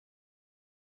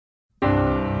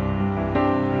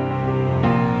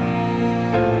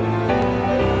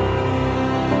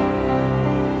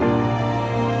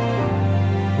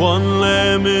One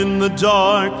lamb in the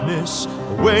darkness,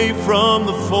 away from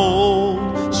the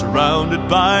fold, surrounded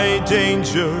by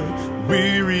danger,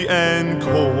 weary and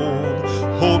cold.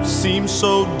 Hope seems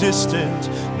so distant,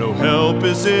 no help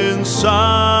is in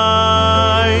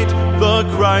sight. The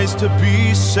cries to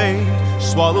be saved,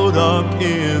 swallowed up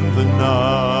in the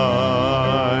night.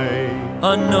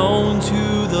 Unknown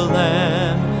to the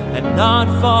Lamb and not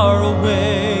far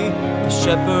away, the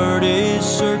shepherd is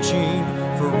searching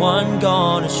for one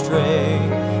gone astray.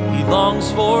 He longs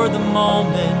for the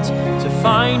moment to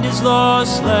find his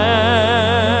lost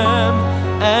lamb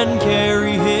and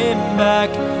carry him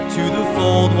back to the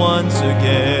fold once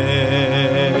again.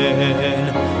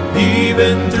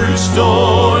 Even through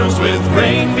storms with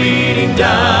rain beating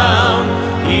down,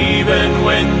 even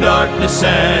when darkness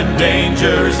and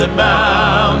dangers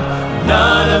abound,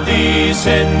 none of these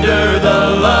hinder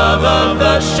the love of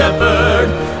the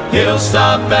shepherd. He'll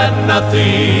stop at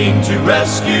nothing to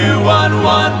rescue one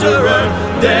wanderer.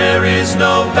 There is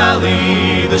no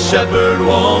valley the shepherd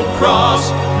won't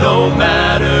cross, no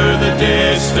matter the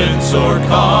distance or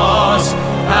cost.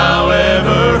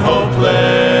 However hopeless,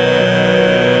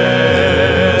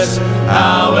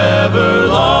 however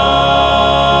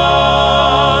lost.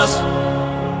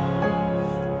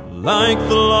 Like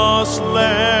the lost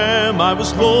lamb, I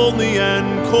was lonely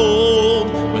and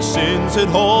cold. My sins had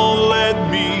all led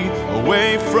me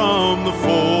away from the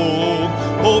fold.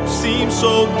 Hope seemed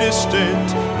so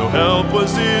distant, no help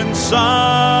was in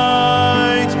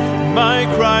sight. My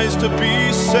cries to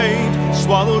be saved,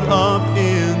 swallowed up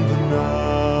in the night.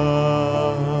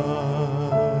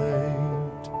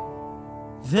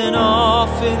 Then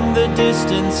off in the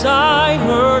distance I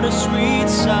heard a sweet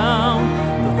sound,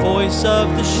 the voice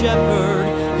of the shepherd,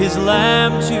 his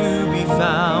lamb to be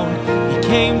found. He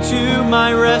came to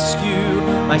my rescue,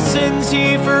 my sins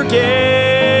he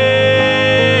forgave.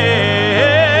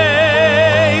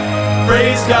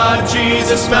 Praise God,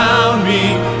 Jesus found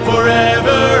me,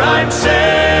 forever I'm saved.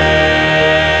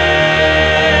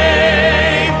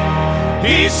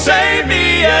 He saved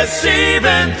me, yes,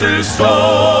 even through storms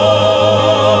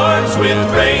with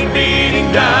rain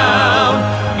beating down,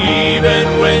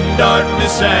 even when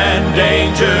darkness and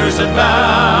dangers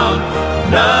abound.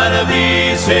 None of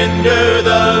these hinder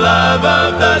the love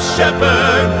of the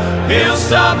shepherd. He'll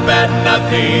stop at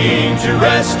nothing to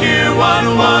rescue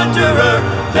one wanderer.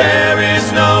 There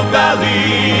is no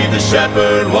valley the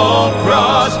shepherd won't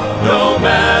cross, no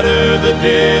matter the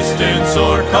distance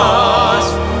or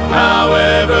cost.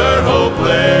 However hopeless,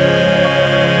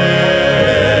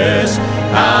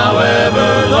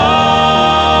 however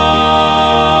lost,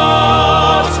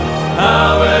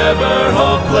 however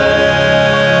hopeless,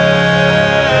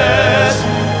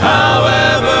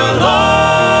 however lost.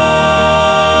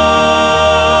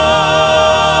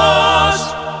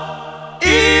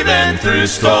 Even through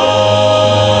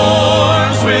storms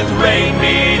with rain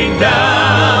beating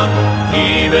down,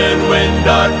 even when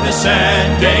darkness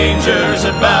and dangers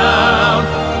abound,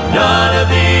 none of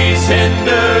these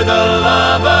hinder the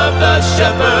love of the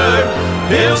shepherd.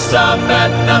 He'll stop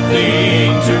at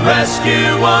nothing to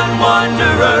rescue one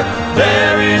wanderer.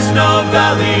 There is no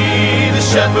valley the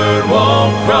shepherd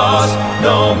won't cross,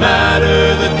 no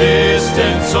matter the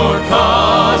distance or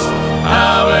cost.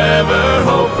 However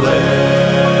hopeless,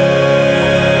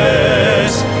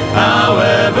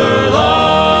 however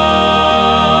lost,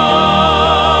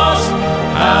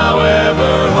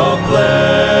 however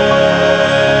hopeless,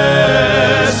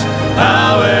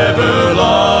 however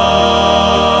lost,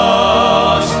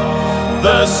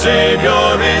 the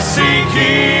Savior is seeking,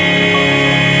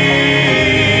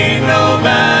 no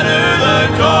matter the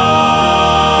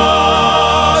cost.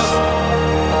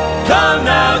 Come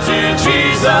now to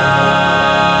Jesus.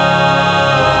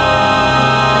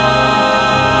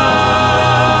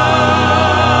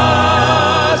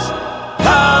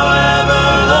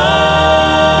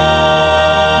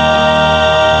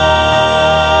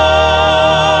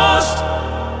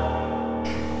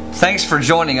 Thanks for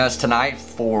joining us tonight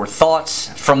for Thoughts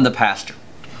from the Pastor.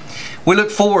 We look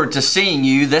forward to seeing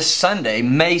you this Sunday,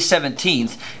 May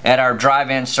 17th, at our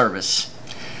drive-in service.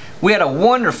 We had a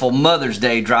wonderful Mother's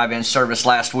Day drive-in service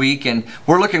last week, and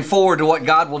we're looking forward to what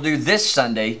God will do this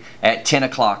Sunday at 10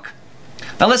 o'clock.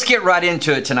 Now let's get right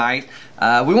into it tonight.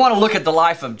 We want to look at the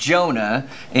life of Jonah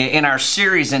in our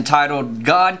series entitled,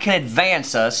 God Can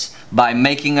Advance Us by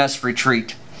Making Us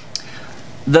Retreat.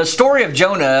 The story of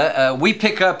Jonah we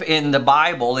pick up in the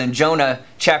Bible in Jonah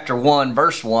chapter 1,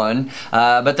 verse 1.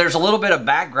 But there's a little bit of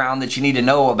background that you need to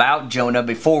know about Jonah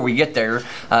before we get there.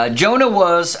 Jonah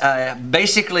was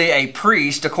basically a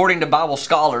priest, according to Bible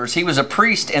scholars. He was a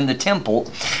priest in the temple.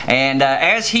 And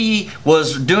as he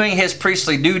was doing his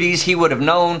priestly duties, he would have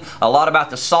known a lot about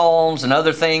the Psalms and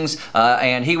other things.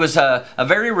 And he was a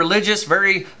very religious,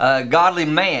 very godly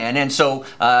man. And so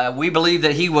we believe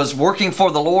that he was working for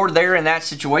the Lord there in that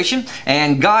situation.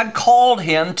 And God called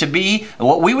him to be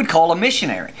what we would call a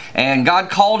missionary. And God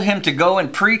called him to go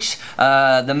and preach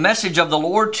the message of the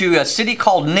Lord to a city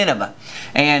called Nineveh.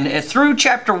 And through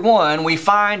chapter 1, we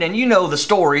find, and you know the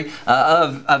story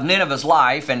of Nineveh's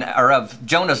life, or of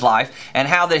Jonah's life, and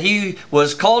how that he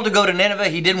was called to go to Nineveh.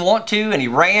 He didn't want to, and he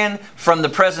ran from the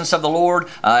presence of the Lord.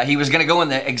 He was going to go in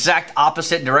the exact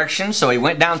opposite direction, so he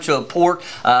went down to a port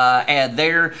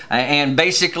and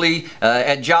basically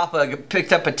at Joppa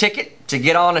picked up a ticket to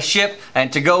get on a ship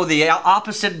and to go the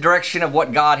opposite direction of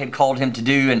what God had called him to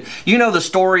do. And you know the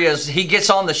story. As he gets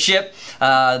on the ship,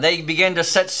 they begin to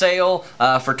set sail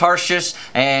for Tarshish,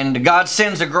 and God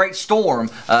sends a great storm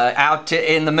out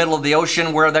in the middle of the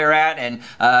ocean where they're at. And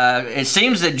it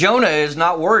seems that Jonah is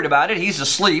not worried about it. He's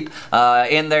asleep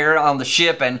in there on the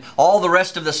ship, and all the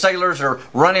rest of the sailors are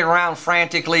running around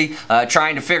frantically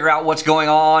trying to figure out what's going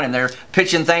on, and they're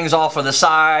pitching things off of the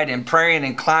side and praying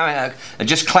and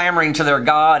just clamoring to their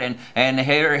God. And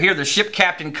here the ship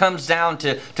captain comes down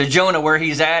to Jonah where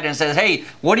he's at and says, "Hey,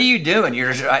 what are you doing?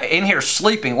 You're in here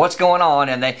sleeping. What's going on?"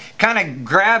 And they kind of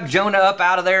grabbed Jonah up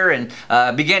out of there and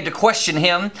began to question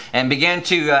him and began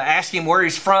to ask him where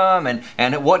he's from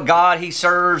and what God he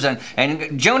serves.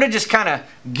 And Jonah just kind of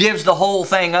gives the whole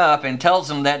thing up and tells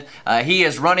them that he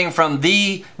is running from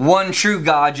the one true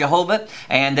God, Jehovah,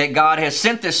 and that God has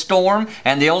sent this storm,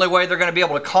 and the only way they're going to be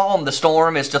able to calm the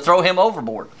storm is to throw him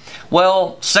overboard.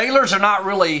 Well, sailors are not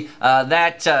really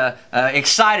that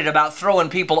excited about throwing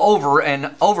people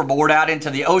overboard out into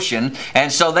the ocean,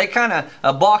 and so they kind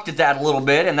of balked at that a little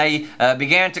bit, and they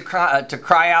began to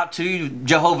cry out to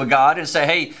Jehovah God and say,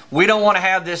 "Hey, we don't want to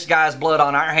have this guy's blood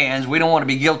on our hands. We don't want to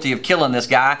be guilty of killing this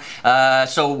guy."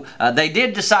 So they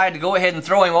did decide to go ahead and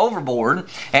throw him overboard.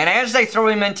 And as they throw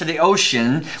him into the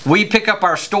ocean, we pick up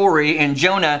our story in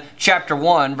Jonah chapter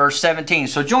 1, verse 17.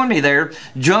 So join me there.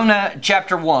 Jonah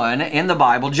chapter 1 in the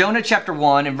Bible. Jonah chapter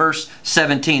 1 and verse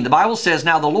 17. The Bible says,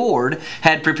 "Now the Lord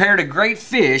had prepared a great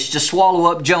fish to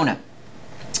swallow up Jonah.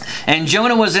 And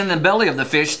Jonah was in the belly of the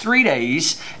fish 3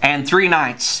 days and 3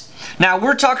 nights." Now,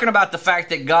 we're talking about the fact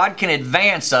that God can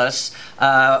advance us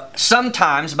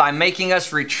sometimes by making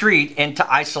us retreat into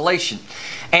isolation.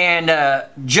 And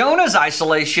Jonah's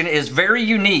isolation is very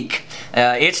unique.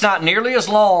 It's not nearly as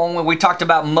long when we talked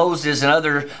about Moses and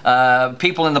other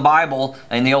people in the Bible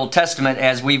in the Old Testament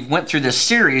as we went through this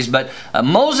series, but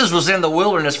Moses was in the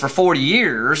wilderness for 40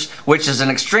 years, which is an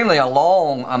extremely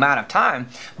long amount of time,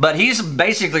 but he's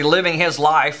basically living his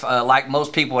life like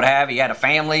most people would have. He had a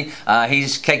family,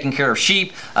 he's taking care of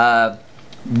sheep.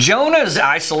 Jonah's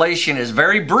isolation is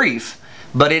very brief,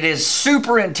 but it is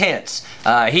super intense.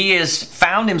 He has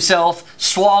found himself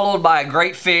swallowed by a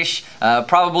great fish,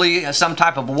 probably some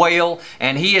type of whale,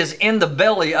 and he is in the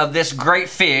belly of this great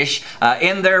fish,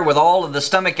 in there with all of the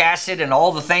stomach acid and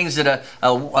all the things that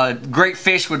a great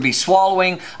fish would be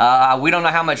swallowing. We don't know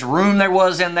how much room there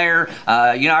was in there.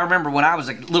 You know, I remember when I was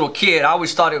a little kid, I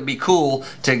always thought it would be cool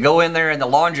to go in there in the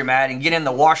laundromat and get in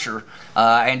the washer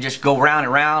and just go round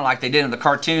and round like they did in the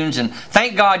cartoons. And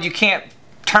thank God you can't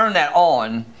turn that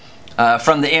on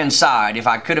from the inside. If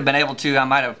I could have been able to, I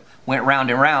might have went round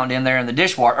and round in there in the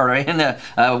dishwasher or in the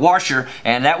washer,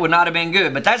 and that would not have been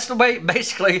good. But that's the way,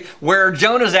 basically, where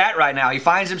Jonah's at right now. He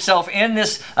finds himself in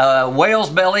this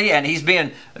whale's belly, and he's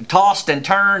being tossed and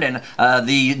turned, and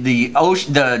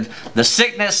the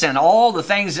sickness and all the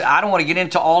things. I don't want to get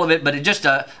into all of it, but it's just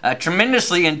a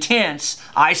tremendously intense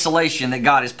isolation that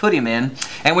God has put him in.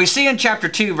 And we see in chapter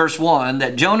 2, verse 1,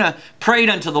 that Jonah prayed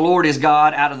unto the Lord his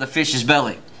God out of the fish's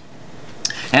belly,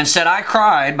 and said, "I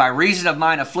cried by reason of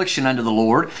mine affliction unto the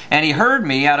Lord, and he heard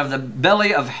me. Out of the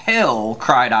belly of hell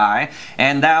cried I,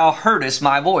 and thou heardest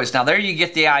my voice." Now there you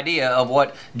get the idea of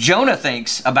what Jonah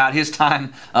thinks about his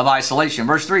time of isolation.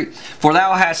 Verse 3, "For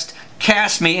thou hast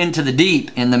cast me into the deep,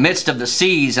 in the midst of the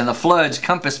seas, and the floods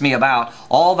compassed me about.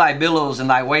 All thy billows and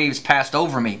thy waves passed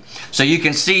over me." So you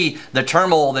can see the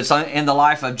turmoil that's in the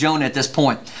life of Jonah at this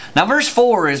point. Now verse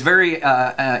 4 is very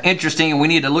interesting, and we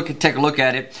need to take a look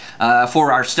at it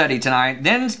for our study tonight.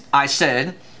 "Then I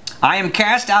said, I am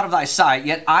cast out of thy sight,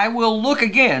 yet I will look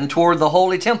again toward the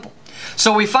holy temple.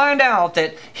 So we find out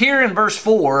that here in verse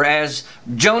 4, as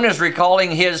Jonah is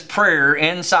recalling his prayer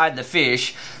inside the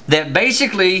fish, that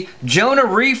basically Jonah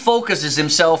refocuses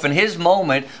himself in his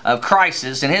moment of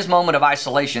crisis, in his moment of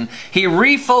isolation. He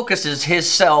refocuses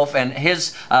himself and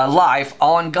his life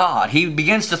on God. He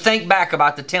begins to think back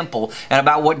about the temple and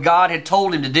about what God had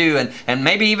told him to do, and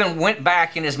maybe even went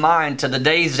back in his mind to the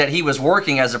days that he was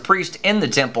working as a priest in the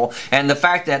temple, and the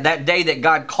fact that that day that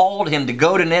God called him to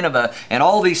go to Nineveh, and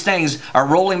all these things are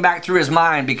rolling back through his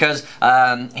mind because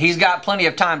he's got plenty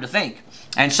of time to think.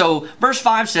 And so verse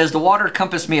 5 says, the water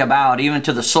compassed me about, even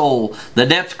to the soul. The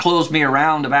depth closed me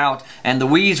around about, and the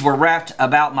weeds were wrapped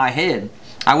about my head.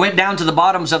 I went down to the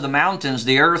bottoms of the mountains.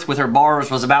 The earth with her bars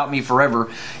was about me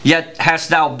forever. Yet hast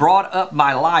thou brought up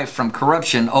my life from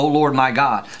corruption, O Lord my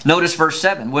God. Notice verse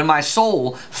 7. When my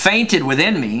soul fainted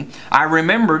within me, I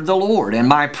remembered the Lord, and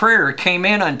my prayer came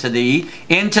in unto thee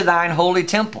into thine holy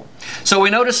temple. So we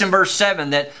notice in verse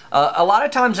 7 that a lot of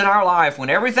times in our life,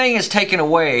 when everything is taken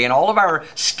away and all of our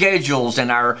schedules and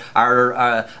our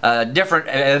different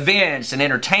events and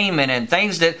entertainment and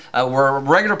things that were a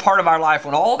regular part of our life,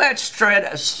 when all that's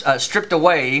stripped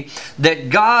away,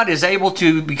 that God is able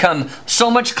to become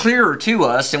so much clearer to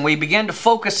us, and we begin to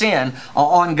focus in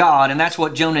on God. And that's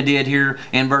what Jonah did here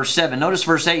in verse 7. Notice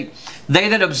verse 8. They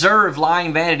that observe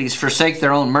lying vanities forsake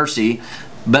their own mercy.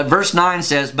 But verse 9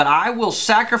 says, but I will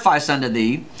sacrifice unto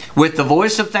thee with the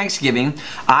voice of thanksgiving.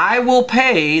 I will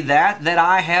pay that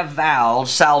I have vowed.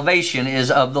 Salvation is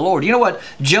of the Lord. You know what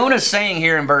Jonah's saying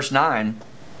here in verse 9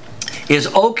 is,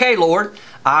 okay, Lord,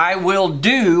 I will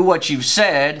do what you've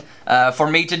said for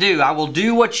me to do. I will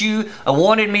do what you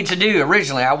wanted me to do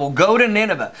originally. I will go to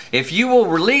Nineveh. If you will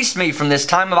release me from this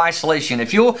time of isolation,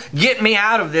 if you'll get me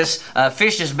out of this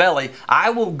fish's belly, I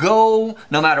will go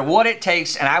no matter what it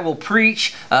takes, and I will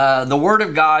preach the word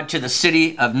of God to the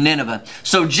city of Nineveh.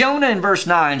 So Jonah in verse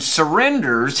 9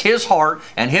 surrenders his heart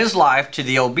and his life to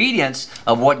the obedience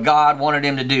of what God wanted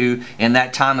him to do in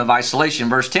that time of isolation.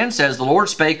 Verse 10 says, the Lord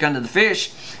spake unto the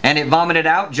fish, and it vomited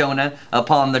out Jonah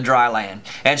upon the dry land.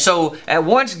 And so at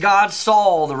once God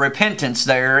saw the repentance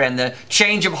there and the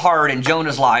change of heart in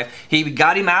Jonah's life, He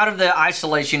got him out of the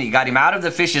isolation, He got him out of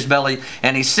the fish's belly,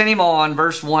 and He sent him on.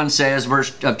 Verse 1 says,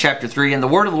 verse of chapter 3, and the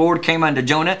word of the Lord came unto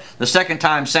Jonah the second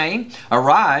time, saying,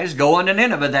 arise, go unto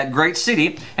Nineveh, that great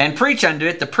city, and preach unto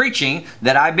it the preaching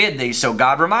that I bid thee. So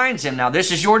God reminds him, now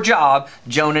this is your job,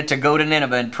 Jonah, to go to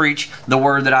Nineveh and preach the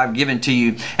word that I've given to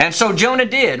you. And so Jonah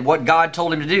did what God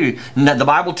told him to do. The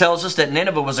Bible tells us that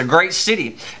Nineveh was a great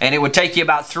city, and it would take you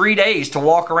about 3 days to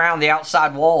walk around the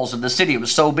outside walls of the city. It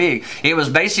was so big. It was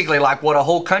basically like what a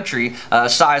whole country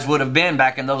size would have been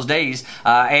back in those days.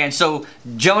 And so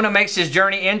Jonah makes his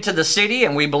journey into the city,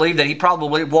 and we believe that he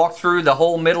probably walked through the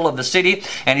whole middle of the city,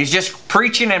 and he's just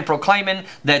preaching and proclaiming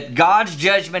that God's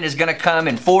judgment is going to come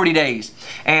in 40 days.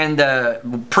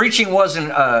 And preaching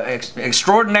wasn't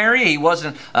extraordinary. He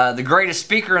wasn't the greatest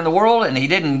speaker in the world, and he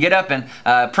didn't get up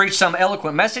and preach some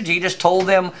eloquent message. He just told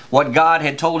them what God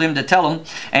had told him to tell them.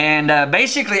 And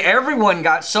basically everyone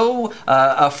got so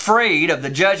afraid of the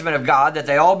judgment of God that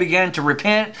they all began to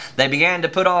repent. They began to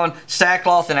put on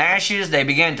sackcloth and ashes. They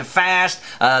began to fast.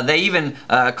 They even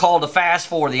called a fast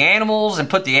for the animals and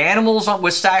put the animals on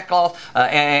with sackcloth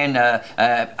and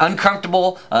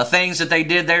uncomfortable things that they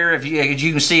did there, as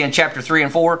you can see in chapter 3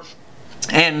 and 4.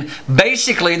 And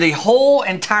basically the whole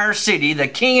entire city, the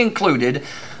king included,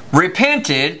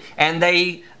 repented, and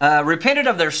they repented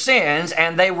of their sins,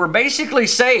 and they were basically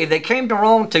saved. They came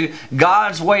to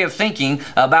God's way of thinking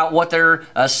about what their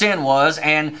sin was,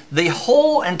 and the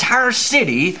whole entire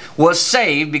city was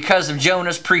saved because of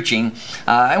Jonah's preaching.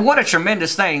 And what a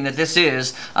tremendous thing that this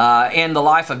is in the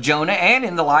life of Jonah and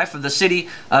in the life of the city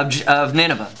of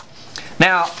Nineveh.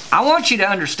 Now, I want you to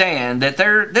understand that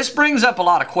this brings up a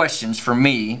lot of questions for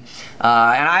me, and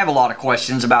I have a lot of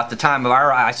questions about the time of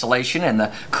our isolation and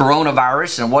the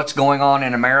coronavirus and what's going on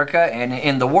in America and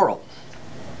in the world.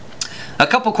 A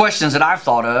couple questions that I've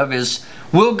thought of is,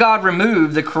 will God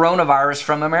remove the coronavirus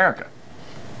from America?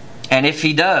 And if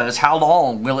He does, how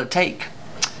long will it take?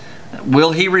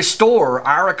 Will He restore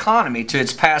our economy to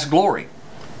its past glory?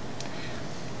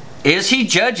 Is He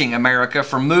judging America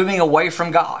for moving away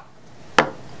from God?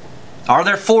 Are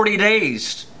there 40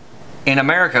 days in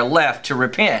America left to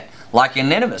repent, like in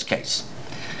Nineveh's case?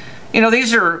 You know,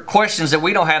 these are questions that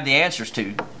we don't have the answers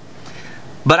to.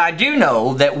 But I do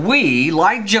know that we,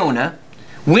 like Jonah,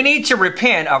 we need to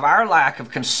repent of our lack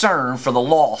of concern for the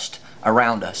lost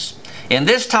around us. In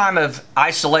this time of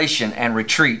isolation and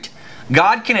retreat,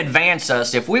 God can advance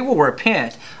us if we will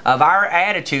repent of our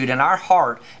attitude and our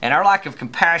heart and our lack of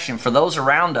compassion for those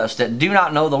around us that do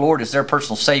not know the Lord as their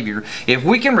personal Savior. If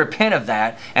we can repent of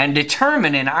that and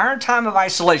determine in our time of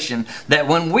isolation that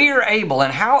when we are able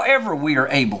and however we are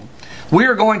able, we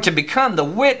are going to become the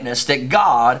witness that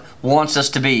God wants us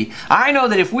to be. I know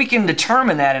that if we can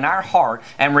determine that in our heart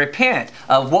and repent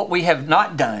of what we have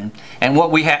not done and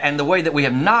what we have and the way that we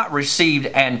have not received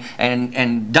and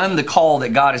done the call that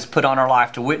God has put on our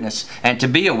life to witness and to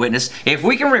be a witness, if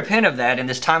we can repent of that in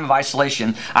this time of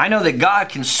isolation, I know that God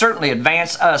can certainly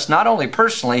advance us, not only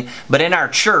personally, but in our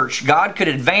church. God could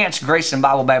advance Grace and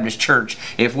Bible Baptist Church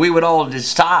if we would all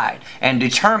decide and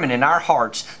determine in our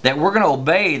hearts that we're going to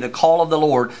obey the call of the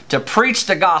Lord to preach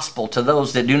the gospel to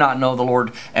those that do not know the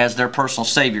Lord as their personal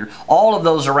Savior. All of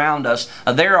those around us,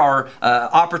 there are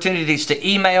opportunities to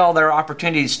email, there are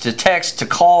opportunities to text, to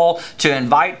call, to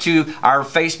invite to our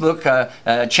Facebook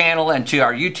channel and to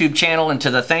our YouTube channel and to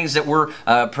the things that we're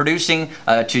producing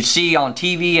to see on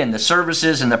TV and the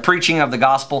services and the preaching of the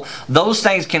gospel. Those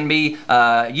things can be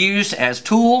used as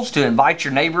tools to invite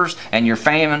your neighbors and your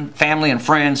family and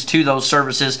friends to those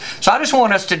services. So I just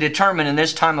want us to determine in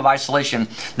this time of isolation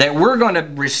that we're going to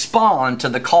respond to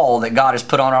the call that God has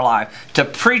put on our life to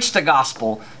preach the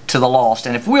gospel to the lost.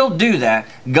 And if we'll do that,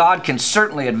 God can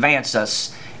certainly advance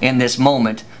us in this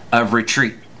moment of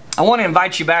retreat. I want to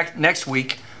invite you back next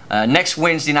week, next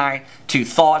Wednesday night, to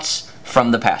Thoughts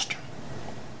from the Pastor.